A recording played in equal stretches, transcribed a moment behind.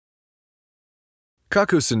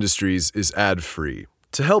Kakos Industries is ad-free.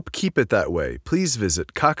 To help keep it that way, please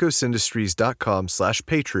visit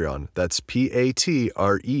kakosindustries.com/Patreon, that's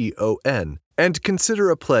Patreon, and consider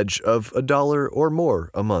a pledge of $1 or more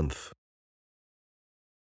a month.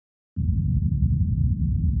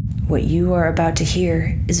 What you are about to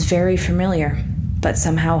hear is very familiar, but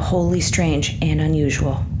somehow wholly strange and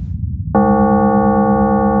unusual.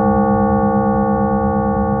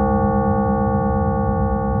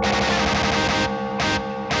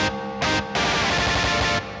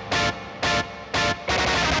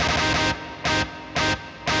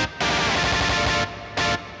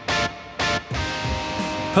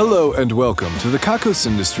 Hello and welcome to the Kakos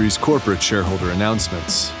Industries corporate shareholder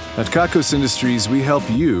announcements. At Kakos Industries, we help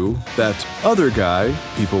you, that other guy,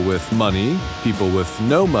 people with money, people with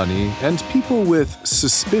no money, and people with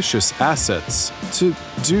suspicious assets, to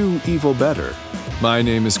do evil better. My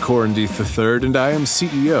name is Corendeeth III, and I am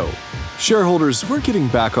CEO. Shareholders, we're getting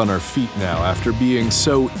back on our feet now after being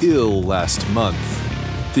so ill last month.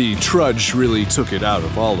 The trudge really took it out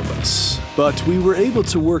of all of us, but we were able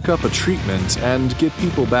to work up a treatment and get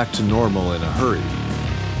people back to normal in a hurry.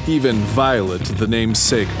 Even Violet, the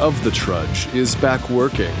namesake of the trudge, is back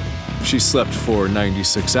working. She slept for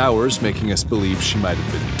 96 hours, making us believe she might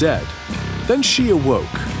have been dead. Then she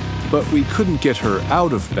awoke, but we couldn't get her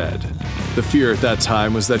out of bed. The fear at that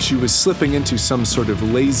time was that she was slipping into some sort of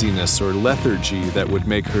laziness or lethargy that would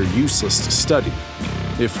make her useless to study.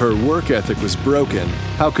 If her work ethic was broken,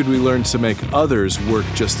 how could we learn to make others work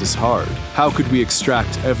just as hard? How could we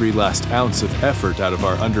extract every last ounce of effort out of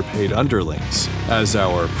our underpaid underlings, as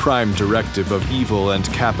our prime directive of evil and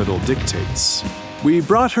capital dictates? We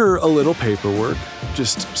brought her a little paperwork,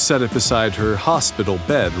 just set it beside her hospital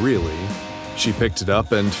bed, really. She picked it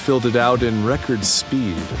up and filled it out in record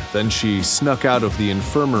speed. Then she snuck out of the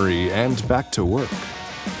infirmary and back to work.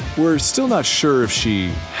 We're still not sure if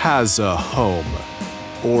she has a home,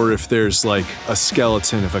 or if there's like a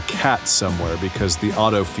skeleton of a cat somewhere because the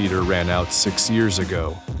auto feeder ran out 6 years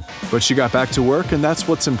ago. But she got back to work, and that's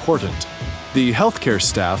what's important. The healthcare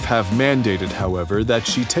staff have mandated, however, that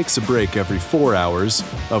she takes a break every 4 hours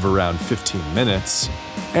of around 15 minutes,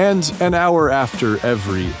 and an hour after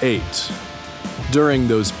every 8. During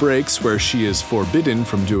those breaks where she is forbidden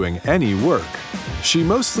from doing any work, she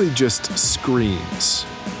mostly just screams.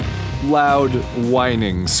 Loud,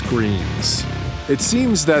 whining screams. It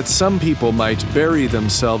seems that some people might bury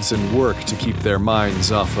themselves in work to keep their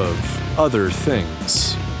minds off of other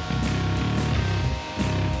things.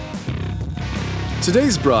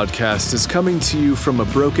 Today's broadcast is coming to you from a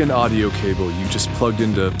broken audio cable you just plugged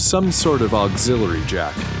into some sort of auxiliary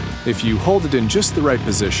jack. If you hold it in just the right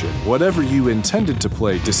position, whatever you intended to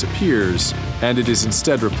play disappears, and it is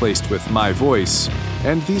instead replaced with my voice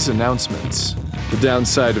and these announcements. The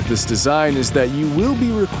downside of this design is that you will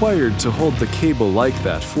be required to hold the cable like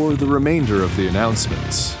that for the remainder of the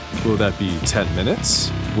announcements. Will that be 10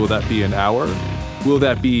 minutes? Will that be an hour? Will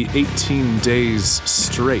that be 18 days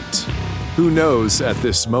straight? Who knows at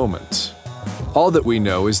this moment? All that we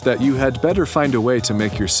know is that you had better find a way to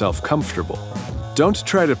make yourself comfortable. Don't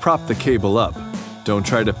try to prop the cable up. Don't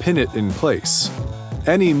try to pin it in place.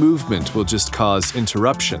 Any movement will just cause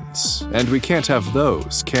interruptions, and we can't have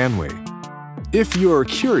those, can we? If you're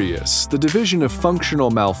curious, the Division of Functional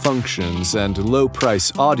Malfunctions and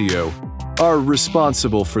Low-Price Audio are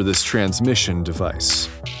responsible for this transmission device.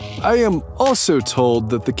 I am also told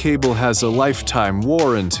that the cable has a lifetime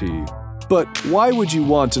warranty, but why would you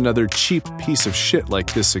want another cheap piece of shit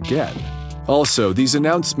like this again? Also, these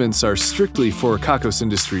announcements are strictly for Kakos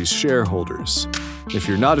Industries shareholders. If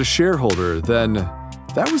you're not a shareholder, then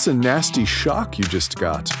that was a nasty shock you just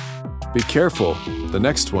got. Be careful, the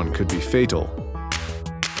next one could be fatal.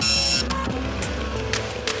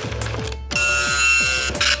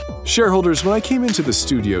 Shareholders, when I came into the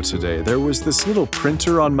studio today, there was this little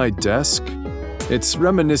printer on my desk. It's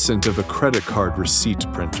reminiscent of a credit card receipt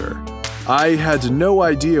printer. I had no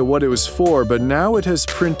idea what it was for, but now it has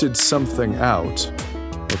printed something out.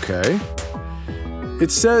 Okay.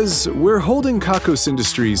 It says, "We're holding Kakos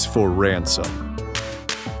Industries for ransom.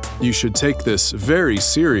 You should take this very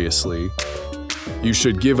seriously. You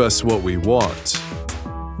should give us what we want.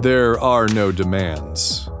 There are no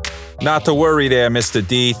demands." Not to worry there, Mr.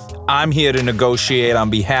 Deeth. I'm here to negotiate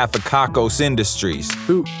on behalf of Kakos Industries.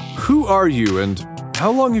 Who are you, and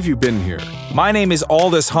how long have you been here? My name is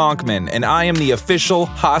Aldous Honkman, and I am the official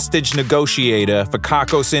hostage negotiator for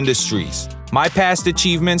Kakos Industries. My past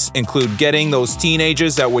achievements include getting those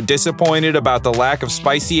teenagers that were disappointed about the lack of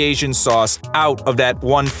spicy Asian sauce out of that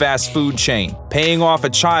one fast food chain, paying off a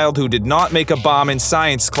child who did not make a bomb in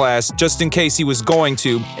science class just in case he was going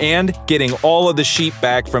to, and getting all of the sheep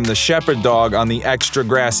back from the shepherd dog on the extra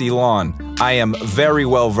grassy lawn. I am very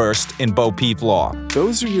well versed in Bo Peep law.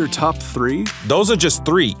 Those are your top 3? Those are just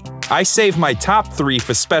 3. I save my top 3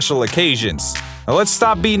 for special occasions. Now let's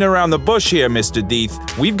stop beating around the bush here, Mr.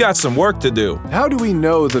 Deeth. We've got some work to do. How do we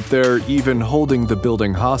know that they're even holding the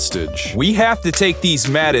building hostage? We have to take these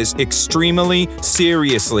matters extremely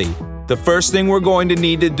seriously. The first thing we're going to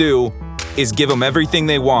need to do is give them everything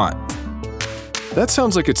they want. That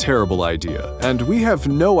sounds like a terrible idea, and we have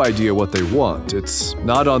no idea what they want. It's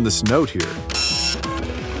not on this note here.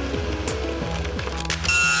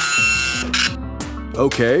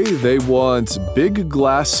 Okay, they want big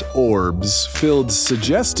glass orbs filled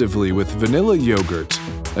suggestively with vanilla yogurt,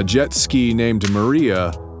 a jet ski named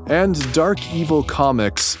Maria, and Dark Evil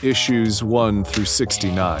Comics issues 1 through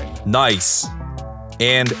 69. Nice.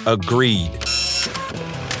 And agreed.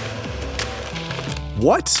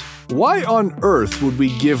 What? Why on earth would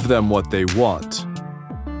we give them what they want?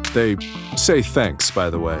 They say thanks, by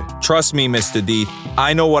the way. Trust me, Mr. Deeth,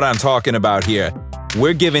 I know what I'm talking about here.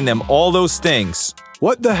 We're giving them all those things.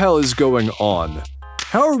 What the hell is going on?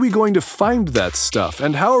 How are we going to find that stuff,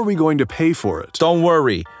 and how are we going to pay for it? Don't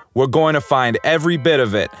worry, we're going to find every bit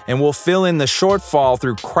of it, and we'll fill in the shortfall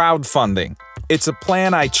through crowdfunding. It's a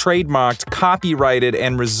plan I trademarked, copyrighted,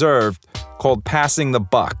 and reserved called Passing the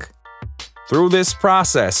Buck. Through this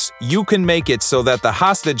process, you can make it so that the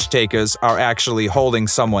hostage takers are actually holding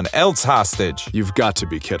someone else hostage. You've got to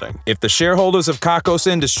be kidding. If the shareholders of Kakos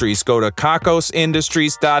Industries go to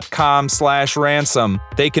kakosindustries.com/ransom,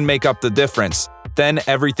 they can make up the difference. Then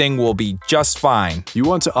everything will be just fine. You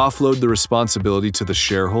want to offload the responsibility to the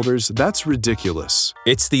shareholders? That's ridiculous.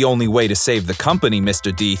 It's the only way to save the company,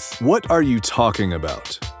 Mr. Deeth. What are you talking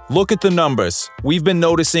about? Look at the numbers. We've been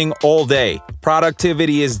noticing all day.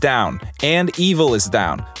 Productivity is down, and evil is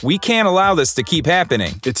down. We can't allow this to keep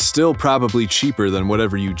happening. It's still probably cheaper than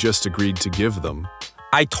whatever you just agreed to give them.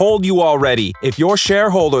 I told you already, if your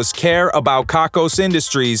shareholders care about Kakos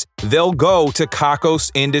Industries, they'll go to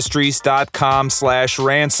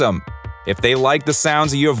kakosindustries.com/ransom. If they like the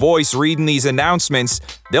sounds of your voice reading these announcements,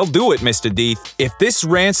 they'll do it, Mr. Deeth. If this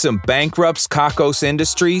ransom bankrupts Kakos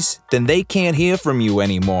Industries, then they can't hear from you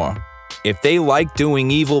anymore. If they like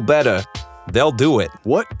doing evil better, they'll do it.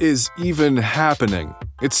 What is even happening?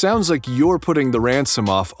 It sounds like you're putting the ransom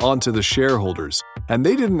off onto the shareholders, and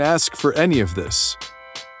they didn't ask for any of this.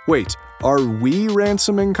 Wait, are we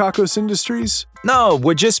ransoming Kakos Industries? No,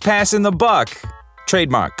 we're just passing the buck.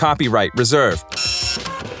 Trademark, copyright, reserved.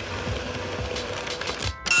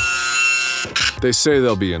 They say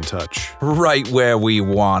they'll be in touch. Right where we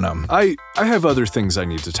want them. I have other things I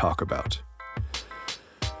need to talk about.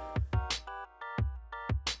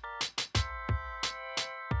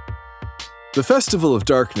 The Festival of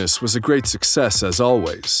Darkness was a great success as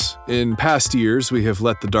always. In past years, we have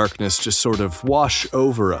let the darkness just sort of wash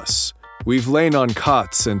over us. We've lain on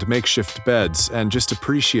cots and makeshift beds and just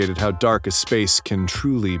appreciated how dark a space can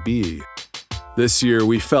truly be. This year,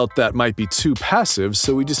 we felt that might be too passive,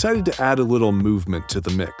 so we decided to add a little movement to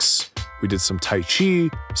the mix. We did some Tai Chi,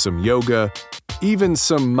 some yoga, even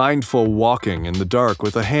some mindful walking in the dark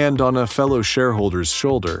with a hand on a fellow shareholder's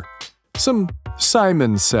shoulder. Some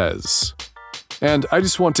Simon Says. And I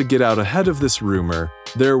just want to get out ahead of this rumor.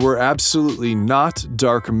 There were absolutely not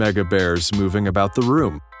dark mega bears moving about the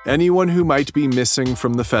room. Anyone who might be missing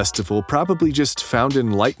from the festival probably just found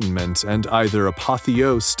enlightenment and either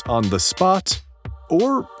apotheosed on the spot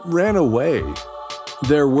or ran away.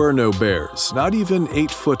 There were no bears, not even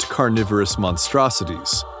 8-foot carnivorous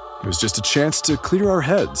monstrosities. It was just a chance to clear our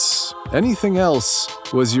heads. Anything else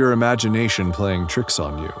was your imagination playing tricks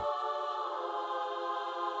on you.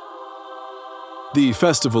 The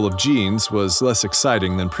Festival of Jeans was less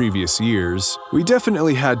exciting than previous years. We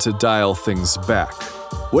definitely had to dial things back.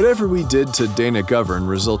 Whatever we did to Dana Govern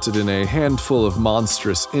resulted in a handful of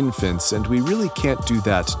monstrous infants, and we really can't do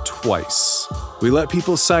that twice. We let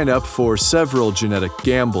people sign up for several genetic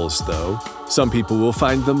gambles, though. Some people will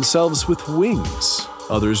find themselves with wings.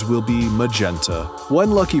 Others will be magenta.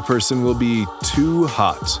 One lucky person will be too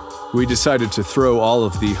hot. We decided to throw all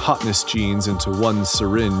of the hotness genes into one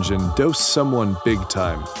syringe and dose someone big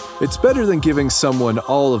time. It's better than giving someone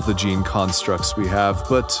all of the gene constructs we have,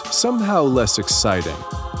 but somehow less exciting.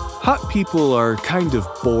 Hot people are kind of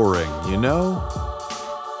boring, you know?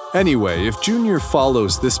 Anyway, if Junior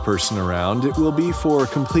follows this person around, it will be for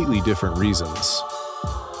completely different reasons.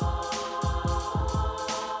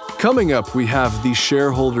 Coming up, we have the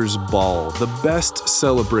Shareholders' Ball, the best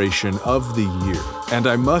celebration of the year. And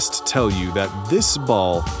I must tell you that this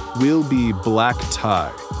ball will be black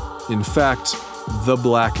tie. In fact, the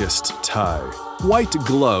blackest tie. White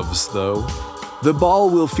gloves, though. The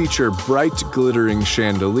ball will feature bright glittering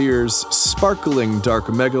chandeliers, sparkling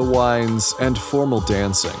dark mega wines, and formal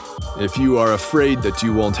dancing. If you are afraid that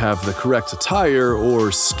you won't have the correct attire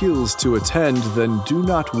or skills to attend, then do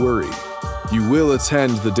not worry. You will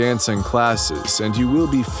attend the dancing classes, and you will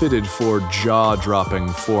be fitted for jaw-dropping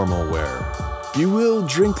formal wear. You will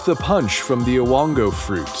drink the punch from the Owango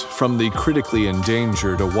fruit, from the critically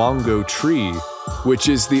endangered Owango tree, which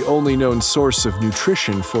is the only known source of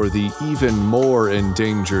nutrition for the even more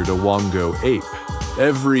endangered Owango ape.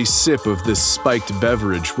 Every sip of this spiked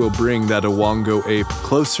beverage will bring that Owango ape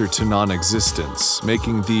closer to non-existence,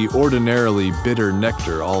 making the ordinarily bitter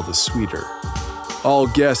nectar all the sweeter. All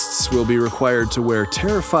guests will be required to wear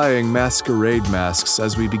terrifying masquerade masks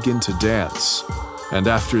as we begin to dance. And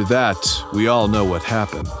after that, we all know what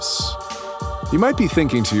happens. You might be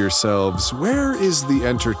thinking to yourselves, where is the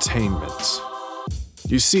entertainment?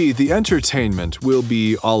 You see, the entertainment will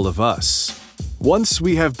be all of us. Once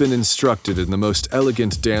we have been instructed in the most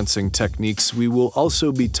elegant dancing techniques, we will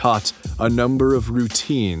also be taught a number of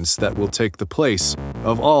routines that will take the place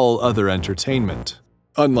of all other entertainment.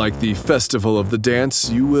 Unlike the Festival of the Dance,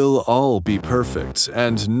 you will all be perfect,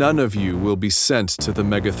 and none of you will be sent to the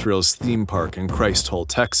Mega Thrills theme park in Christ Hole,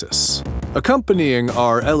 Texas. Accompanying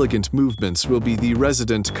our elegant movements will be the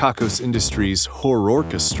resident Kakos Industries Horror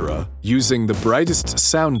Orchestra, using the brightest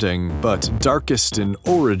sounding but darkest in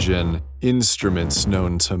origin instruments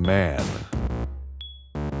known to man.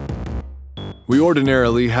 We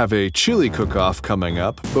ordinarily have a chili cook-off coming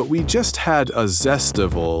up, but we just had a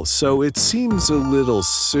Zestival, so it seems a little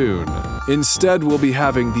soon. Instead, we'll be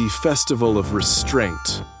having the Festival of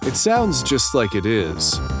Restraint. It sounds just like it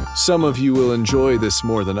is. Some of you will enjoy this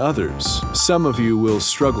more than others. Some of you will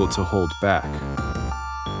struggle to hold back.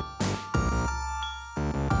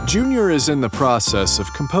 Junior is in the process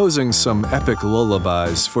of composing some epic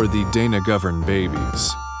lullabies for the Dana Govern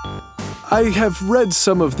babies. I have read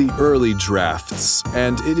some of the early drafts,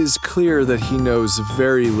 and it is clear that he knows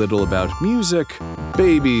very little about music,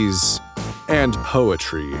 babies, and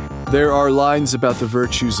poetry. There are lines about the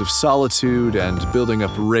virtues of solitude and building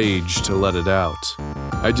up rage to let it out.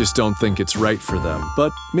 I just don't think it's right for them,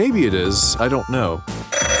 but maybe it is, I don't know.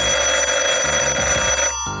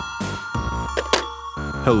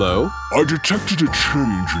 Hello? I detected a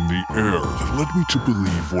change in the air that led me to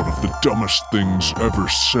believe one of the dumbest things ever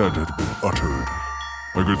said had been uttered.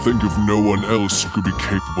 I could think of no one else who could be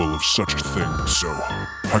capable of such a thing, so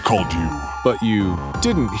I called you. But you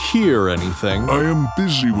didn't hear anything. I am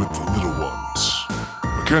busy with the little ones.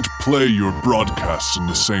 I can't play your broadcasts in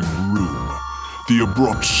the same room. The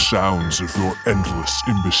abrupt sounds of your endless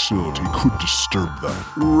imbecility could disturb them.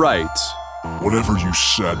 Right. Whatever you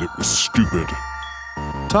said, it was stupid.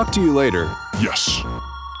 Talk to you later. Yes.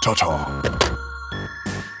 Ta-ta.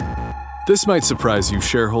 This might surprise you,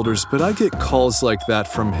 shareholders, but I get calls like that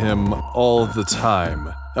from him all the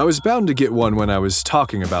time. I was bound to get one when I was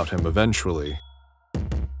talking about him eventually.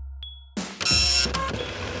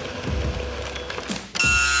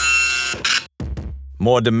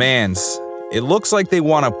 More demands. It looks like they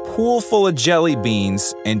want a pool full of jelly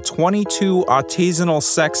beans and 22 artisanal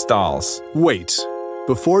sex dolls. Wait.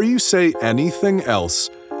 Before you say anything else,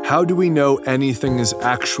 how do we know anything is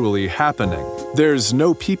actually happening? There's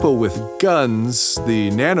no people with guns. The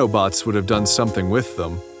nanobots would have done something with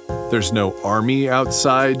them. There's no army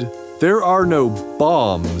outside. There are no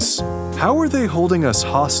bombs. How are they holding us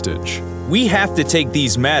hostage? We have to take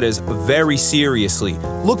these matters very seriously.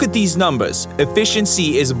 Look at these numbers.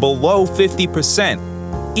 Efficiency is below 50%.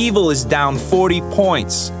 Evil is down 40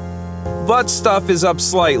 points. Butt stuff is up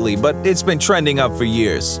slightly, but it's been trending up for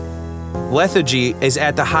years. Lethargy is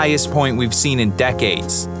at the highest point we've seen in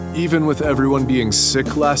decades. Even with everyone being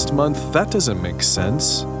sick last month, that doesn't make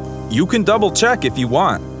sense. You can double check if you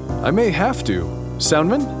want. I may have to.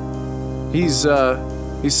 Soundman? He's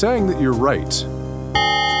saying that you're right.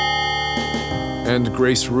 And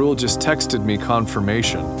Grace Rule just texted me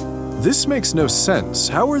confirmation. This makes no sense.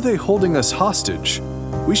 How are they holding us hostage?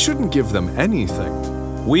 We shouldn't give them anything.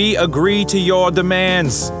 We agree to your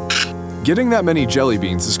demands. Getting that many jelly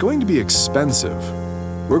beans is going to be expensive.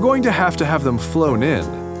 We're going to have them flown in.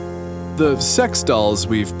 The sex dolls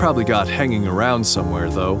we've probably got hanging around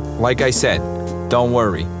somewhere, though. Like I said, don't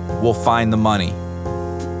worry. We'll find the money.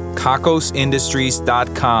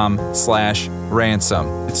 KakosIndustries.com/ Ransom.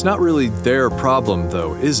 It's not really their problem,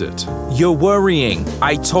 though, is it? You're worrying.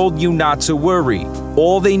 I told you not to worry.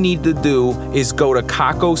 All they need to do is go to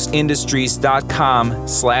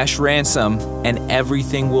kakosindustries.com/ransom and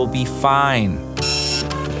everything will be fine.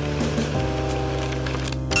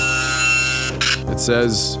 It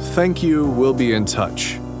says, "Thank you, we'll be in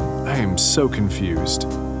touch." I am so confused.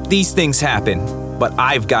 These things happen, but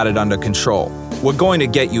I've got it under control. We're going to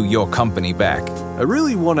get you your company back. I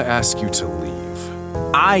really want to ask you to leave.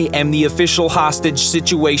 I am the official hostage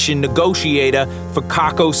situation negotiator for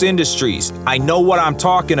Kakos Industries. I know what I'm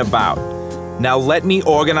talking about. Now let me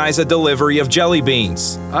organize a delivery of jelly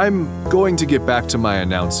beans. I'm going to get back to my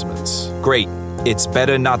announcements. Great. It's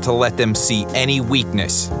better not to let them see any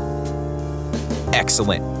weakness.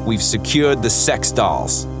 Excellent. We've secured the sex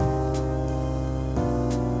dolls.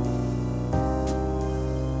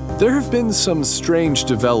 There have been some strange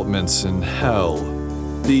developments in Hell.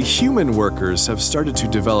 The human workers have started to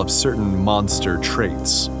develop certain monster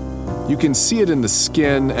traits. You can see it in the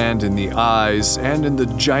skin and in the eyes and in the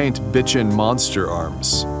giant bitchin' monster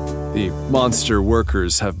arms. The monster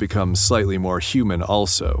workers have become slightly more human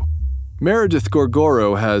also. Meredith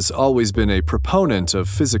Gorgoro has always been a proponent of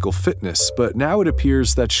physical fitness, but now it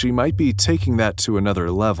appears that she might be taking that to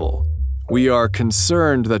another level. We are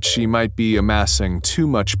concerned that she might be amassing too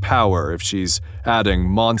much power if she's adding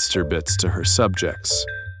monster bits to her subjects.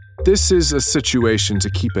 This is a situation to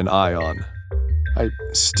keep an eye on. I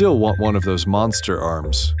still want one of those monster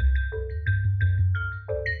arms.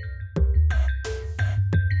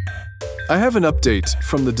 I have an update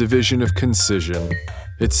from the Division of Concision.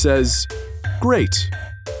 It says, "Great."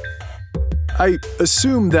 I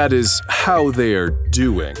assume that is how they are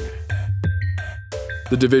doing.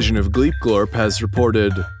 The Division of Gleepglorp has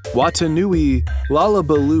reported Watanui,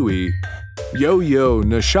 Lalabalui, Yo-Yo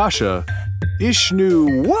Nashasha,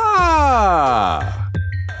 Ishnu Wa!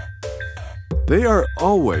 They are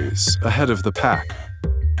always ahead of the pack.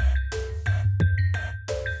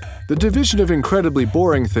 The Division of Incredibly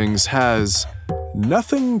Boring Things has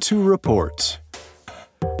nothing to report.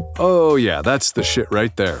 Oh yeah, that's the shit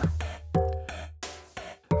right there.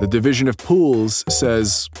 The Division of Pools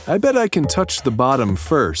says, "I bet I can touch the bottom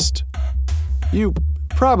first." You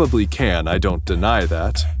probably can, I don't deny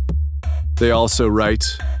that. They also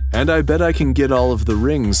write, "And I bet I can get all of the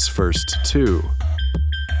rings first too."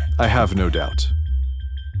 I have no doubt.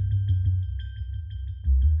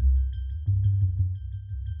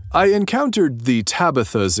 I encountered the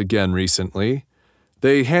Tabithas again recently.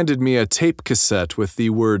 They handed me a tape cassette with the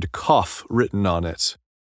word cough written on it.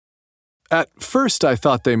 At first I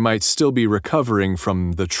thought they might still be recovering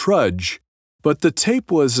from the trudge, but the tape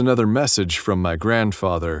was another message from my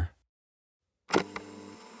grandfather.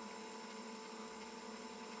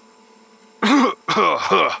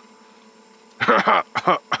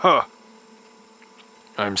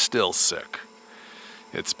 I'm still sick.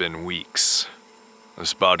 It's been weeks.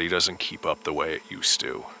 This body doesn't keep up the way it used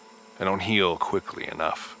to. I don't heal quickly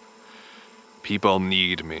enough. People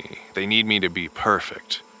need me. They need me to be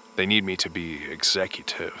perfect. They need me to be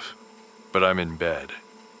executive. But I'm in bed.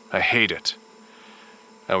 I hate it.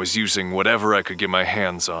 I was using whatever I could get my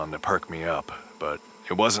hands on to perk me up, but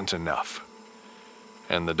it wasn't enough.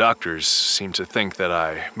 And the doctors seem to think that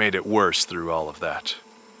I made it worse through all of that.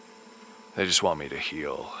 They just want me to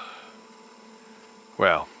heal.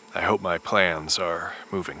 Well, I hope my plans are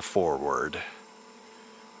moving forward.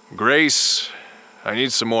 Grace, I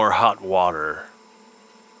need some more hot water.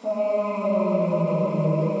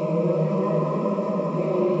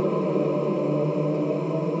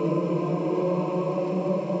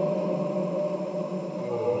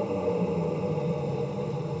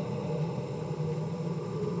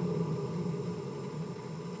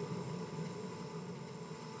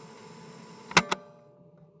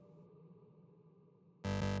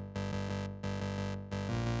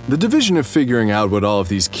 The division of figuring out what all of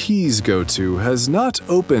these keys go to has not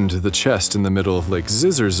opened the chest in the middle of Lake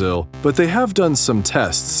Zizerzil, but they have done some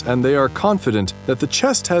tests, and they are confident that the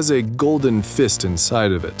chest has a golden fist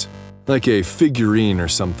inside of it, like a figurine or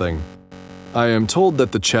something. I am told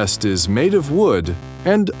that the chest is made of wood,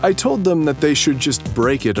 and I told them that they should just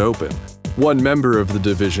break it open. One member of the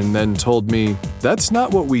division then told me, "That's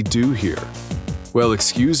not what we do here." Well,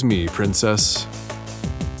 excuse me, princess.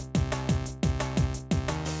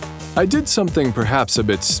 I did something perhaps a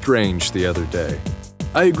bit strange the other day.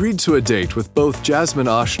 I agreed to a date with both Jasmine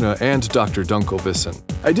Ashna and Dr. Dunkelvissen.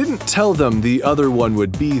 I didn't tell them the other one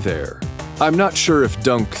would be there. I'm not sure if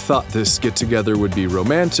Dunk thought this get-together would be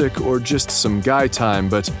romantic or just some guy time,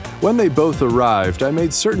 but when they both arrived, I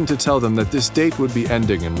made certain to tell them that this date would be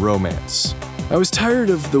ending in romance. I was tired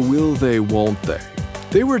of the will they, won't they.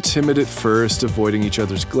 They were timid at first, avoiding each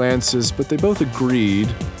other's glances, but they both agreed,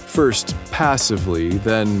 first passively,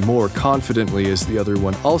 then more confidently as the other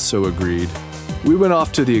one also agreed. We went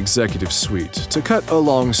off to the executive suite. To cut a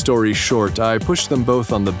long story short, I pushed them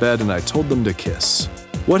both on the bed and I told them to kiss.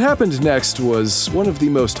 What happened next was one of the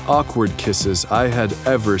most awkward kisses I had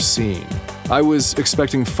ever seen. I was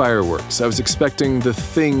expecting fireworks. I was expecting the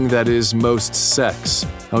thing that is most sex.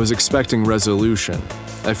 I was expecting resolution.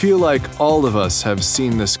 I feel like all of us have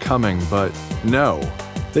seen this coming, but no.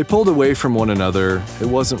 They pulled away from one another. It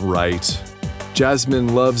wasn't right.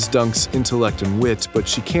 Jasmine loves Dunk's intellect and wit, but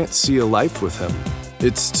she can't see a life with him.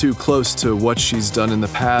 It's too close to what she's done in the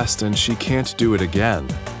past, and she can't do it again.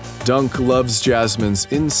 Dunk loves Jasmine's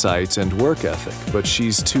insight and work ethic, but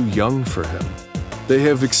she's too young for him. They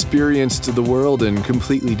have experienced the world in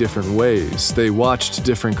completely different ways. They watched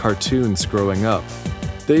different cartoons growing up.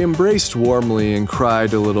 They embraced warmly and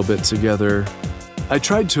cried a little bit together. I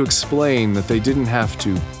tried to explain that they didn't have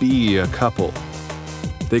to be a couple.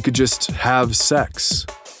 They could just have sex.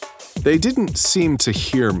 They didn't seem to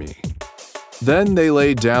hear me. Then they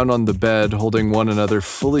laid down on the bed, holding one another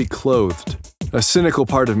fully clothed. A cynical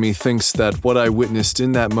part of me thinks that what I witnessed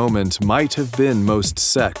in that moment might have been most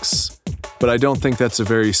sex, but I don't think that's a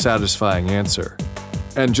very satisfying answer.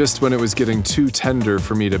 And just when it was getting too tender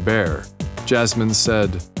for me to bear, Jasmine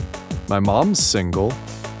said, "My mom's single."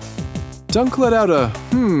 Dunk let out a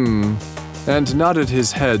and nodded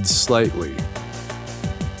his head slightly.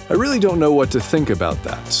 I really don't know what to think about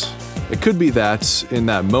that. It could be that, in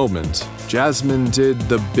that moment, Jasmine did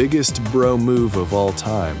the biggest bro move of all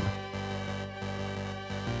time.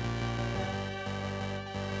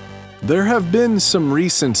 There have been some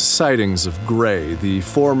recent sightings of Gray, the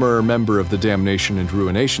former member of the Damnation and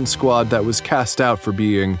Ruination Squad that was cast out for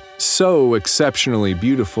being so exceptionally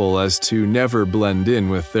beautiful as to never blend in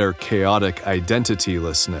with their chaotic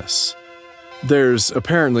identitylessness. There's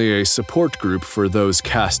apparently a support group for those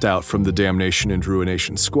cast out from the Damnation and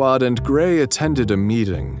Ruination Squad, and Gray attended a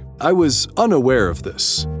meeting. I was unaware of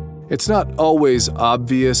this. It's not always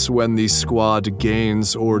obvious when the squad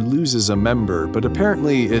gains or loses a member, but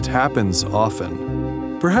apparently it happens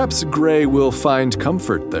often. Perhaps Gray will find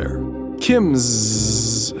comfort there.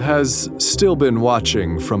 Kim's has still been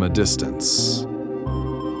watching from a distance.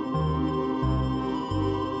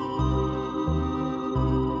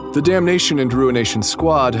 The Damnation and Ruination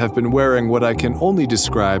Squad have been wearing what I can only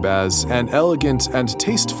describe as an elegant and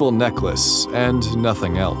tasteful necklace, and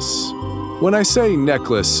nothing else. When I say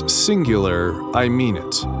necklace singular, I mean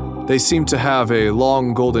it. They seem to have a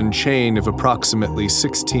long golden chain of approximately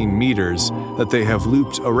 16 meters that they have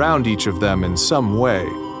looped around each of them in some way.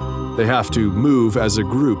 They have to move as a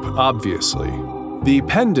group, obviously. The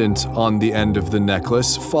pendant on the end of the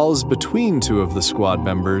necklace falls between two of the squad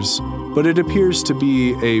members, but it appears to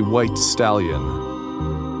be a white stallion.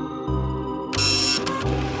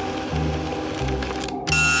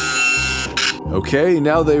 Okay,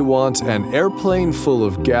 now they want an airplane full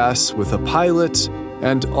of gas with a pilot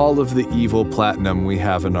and all of the evil platinum we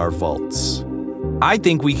have in our vaults. I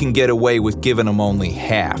think we can get away with giving them only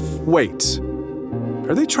half. Wait,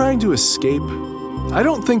 are they trying to escape? I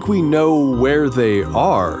don't think we know where they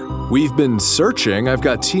are. We've been searching. I've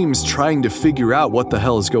got teams trying to figure out what the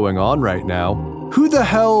hell is going on right now. Who the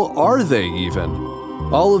hell are they even?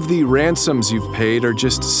 All of the ransoms you've paid are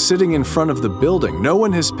just sitting in front of the building. No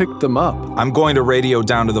one has picked them up. I'm going to radio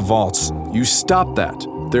down to the vaults. You stop that.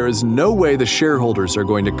 There is no way the shareholders are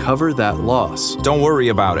going to cover that loss. Don't worry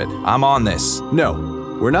about it. I'm on this.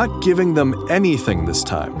 No, we're not giving them anything this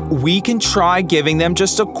time. We can try giving them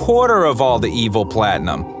just a quarter of all the evil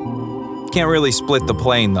platinum. Can't really split the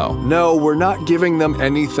plane, though. No, we're not giving them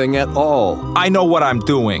anything at all. I know what I'm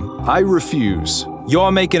doing. I refuse.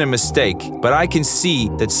 You're making a mistake, but I can see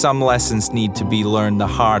that some lessons need to be learned the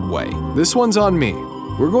hard way. This one's on me.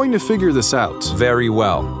 We're going to figure this out. Very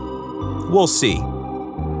well. We'll see.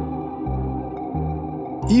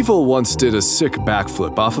 Evil once did a sick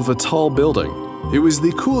backflip off of a tall building. It was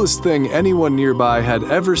the coolest thing anyone nearby had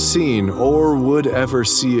ever seen or would ever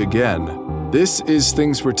see again. This is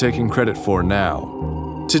things we're taking credit for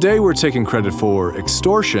now. Today we're taking credit for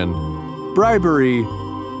extortion, bribery,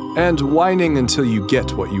 and whining until you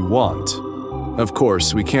get what you want. Of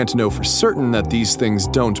course, we can't know for certain that these things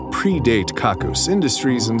don't predate Kakos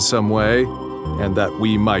Industries in some way, and that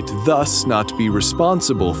we might thus not be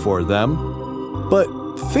responsible for them. But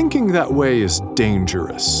thinking that way is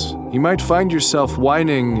dangerous. You might find yourself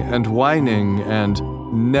whining and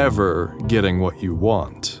never getting what you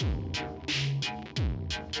want.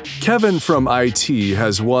 Kevin from IT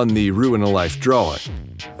has won the Ruin a Life drawing.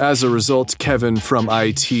 As a result, Kevin from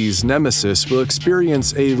IT's nemesis will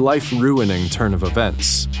experience a life-ruining turn of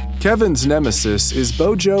events. Kevin's nemesis is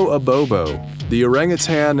Bojo Abobo, the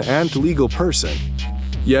orangutan and legal person.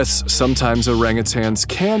 Yes, sometimes orangutans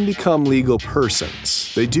can become legal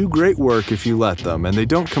persons. They do great work if you let them, and they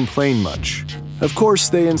don't complain much. Of course,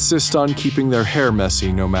 they insist on keeping their hair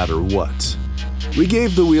messy no matter what. We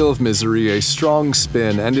gave the Wheel of Misery a strong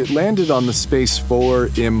spin, and it landed on the space for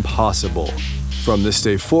impossible. From this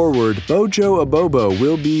day forward, Bojo Abobo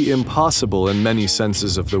will be impossible in many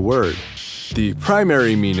senses of the word. The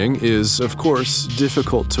primary meaning is, of course,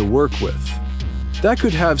 difficult to work with. That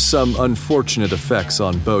could have some unfortunate effects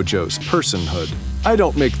on Bojo's personhood. I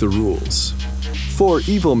don't make the rules. For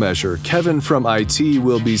evil measure, Kevin from IT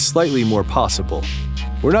will be slightly more possible.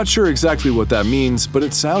 We're not sure exactly what that means, but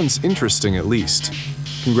it sounds interesting at least.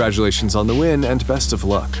 Congratulations on the win and best of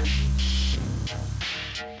luck.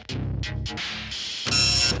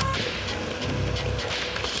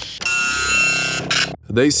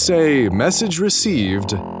 They say, message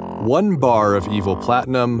received, 1 bar of evil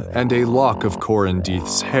platinum and a lock of Corin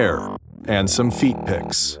Deeth's hair, and some feet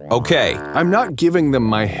pics. Okay. I'm not giving them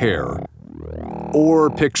my hair, or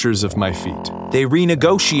pictures of my feet. They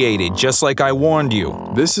renegotiated, just like I warned you.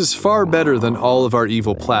 This is far better than all of our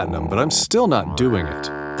evil platinum, but I'm still not doing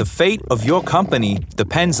it. The fate of your company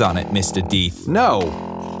depends on it, Mr. Deeth. No.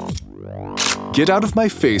 Get out of my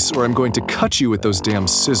face or I'm going to cut you with those damn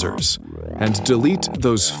scissors. And delete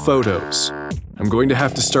those photos. I'm going to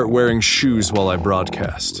have to start wearing shoes while I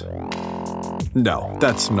broadcast. No,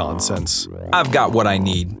 that's nonsense. I've got what I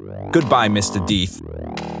need. Goodbye, Mr. Deeth.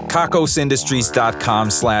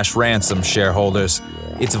 CacosIndustries.com/ransom shareholders.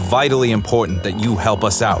 It's vitally important that you help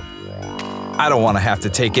us out. I don't want to have to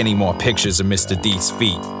take any more pictures of Mr. Deeth's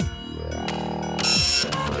feet.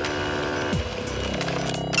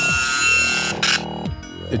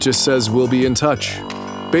 It just says we'll be in touch.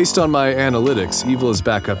 Based on my analytics, evil is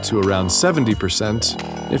back up to around 70%.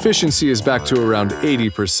 Efficiency is back to around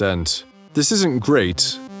 80%. This isn't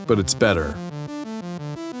great, but it's better.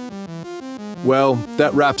 Well,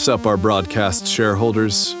 that wraps up our broadcast,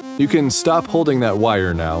 shareholders. You can stop holding that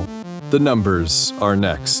wire now. The numbers are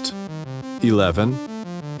next. 11,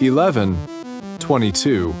 11,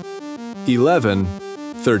 22, 11,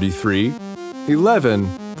 33, 11,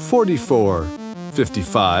 44,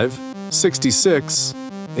 55, 66,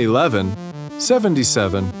 11,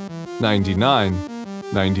 77, 99,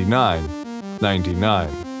 99, 99.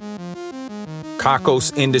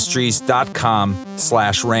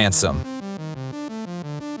 CacosIndustries.com/ransom.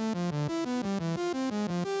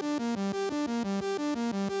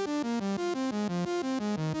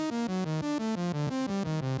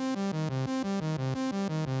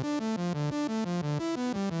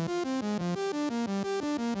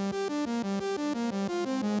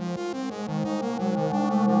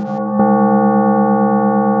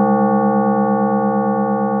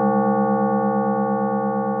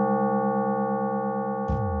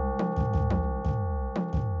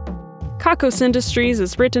 Kakos Industries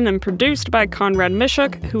is written and produced by Conrad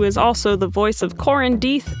Mishuk, who is also the voice of Corin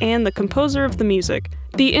Deeth and the composer of the music.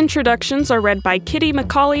 The introductions are read by Kitty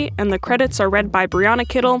McCauley, and the credits are read by Brianna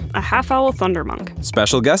Kittle, a half-owl Thundermonk.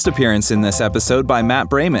 Special guest appearance in this episode by Matt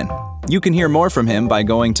Brayman. You can hear more from him by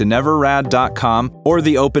going to neverrad.com or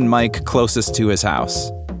the open mic closest to his house.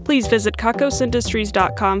 Please visit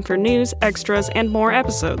CacosIndustries.com for news, extras, and more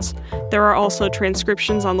episodes. There are also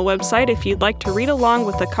transcriptions on the website if you'd like to read along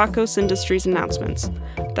with the Kakos Industries announcements.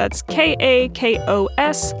 That's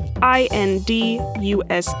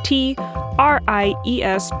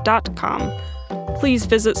KAKOSINDUSTRIES.com. Please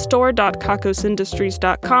visit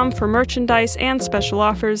store.kakosindustries.com for merchandise and special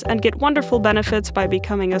offers, and get wonderful benefits by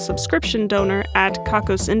becoming a subscription donor at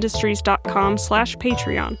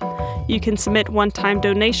kakosindustries.com/Patreon. You can submit one-time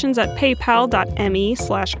donations at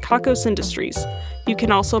paypal.me/kakosindustries. You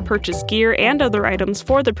can also purchase gear and other items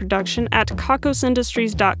for the production at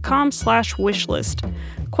kakosindustries.com/wishlist.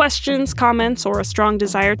 Questions, comments, or a strong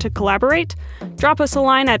desire to collaborate? Drop us a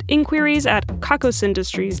line at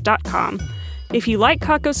inquiries@kakosindustries.com. If you like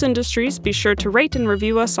Kakos Industries, be sure to rate and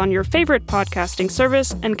review us on your favorite podcasting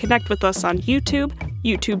service, and connect with us on YouTube,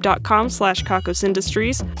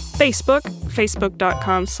 youtube.com/kakosindustries, Facebook,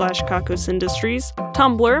 facebook.com/kakosindustries,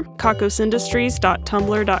 Tumblr,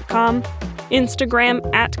 kakosindustries.tumblr.com, Instagram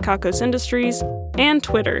 @kakosindustries, and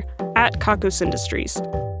Twitter @kakosindustries.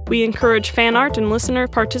 We encourage fan art and listener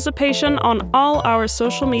participation on all our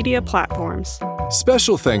social media platforms.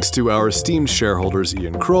 Special thanks to our esteemed shareholders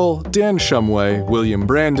Ian Kroll, Dan Shumway, William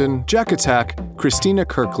Brandon, Jack Attack, Christina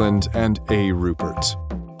Kirkland, and A. Rupert.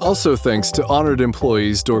 Also thanks to honored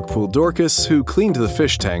employees Dorkpool Dorcas, who cleaned the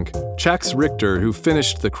fish tank, Chax Richter, who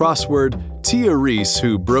finished the crossword, Tia Reese,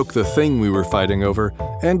 who broke the thing we were fighting over,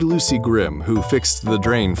 and Lucy Grimm, who fixed the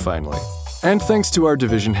drain finally. And thanks to our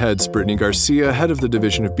division heads, Brittany Garcia, head of the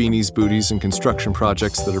division of beanies, booties, and construction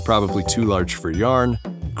projects that are probably too large for yarn,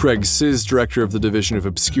 Craig Sizz, director of the division of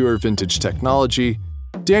obscure vintage technology,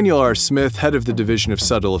 Daniel R. Smith, head of the division of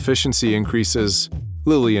subtle efficiency increases,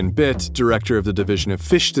 Lillian Bitt, director of the division of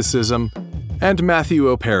fishticism, and Matthew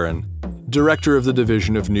O'Perrin, director of the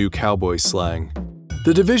division of new cowboy slang.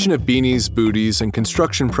 The division of beanies, booties, and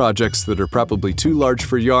construction projects that are probably too large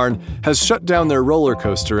for yarn has shut down their roller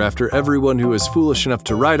coaster after everyone who was foolish enough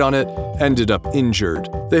to ride on it ended up injured.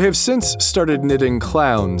 They have since started knitting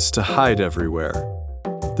clowns to hide everywhere.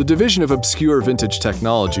 The division of obscure vintage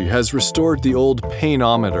technology has restored the old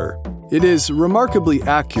painometer. It is remarkably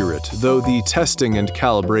accurate, though the testing and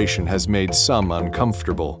calibration has made some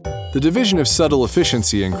uncomfortable. The division of subtle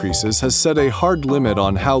efficiency increases has set a hard limit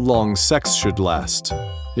on how long sex should last.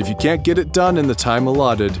 If you can't get it done in the time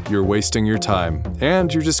allotted, you're wasting your time,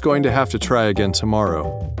 and you're just going to have to try again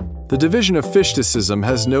tomorrow. The division of fishticism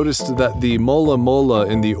has noticed that the Mola Mola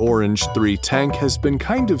in the Orange 3 tank has been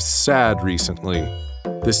kind of sad recently.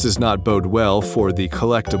 This does not bode well for the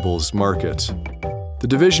collectibles market. The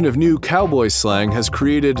division of new cowboy slang has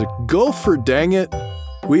created "Gopher dang it."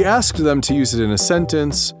 We asked them to use it in a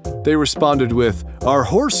sentence. They responded with, "Our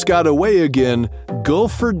horse got away again,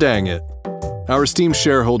 gopher dang it." Our esteemed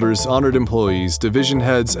shareholders, honored employees, division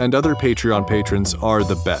heads, and other Patreon patrons are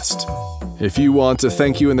the best. If you want a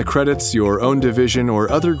thank you in the credits, your own division,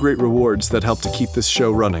 or other great rewards that help to keep this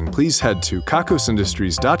show running, please head to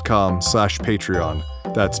kakosindustries.com/Patreon.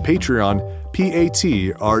 That's Patreon,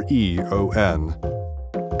 Patreon.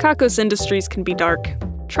 Kakos Industries can be dark.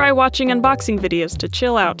 Try watching unboxing videos to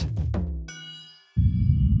chill out.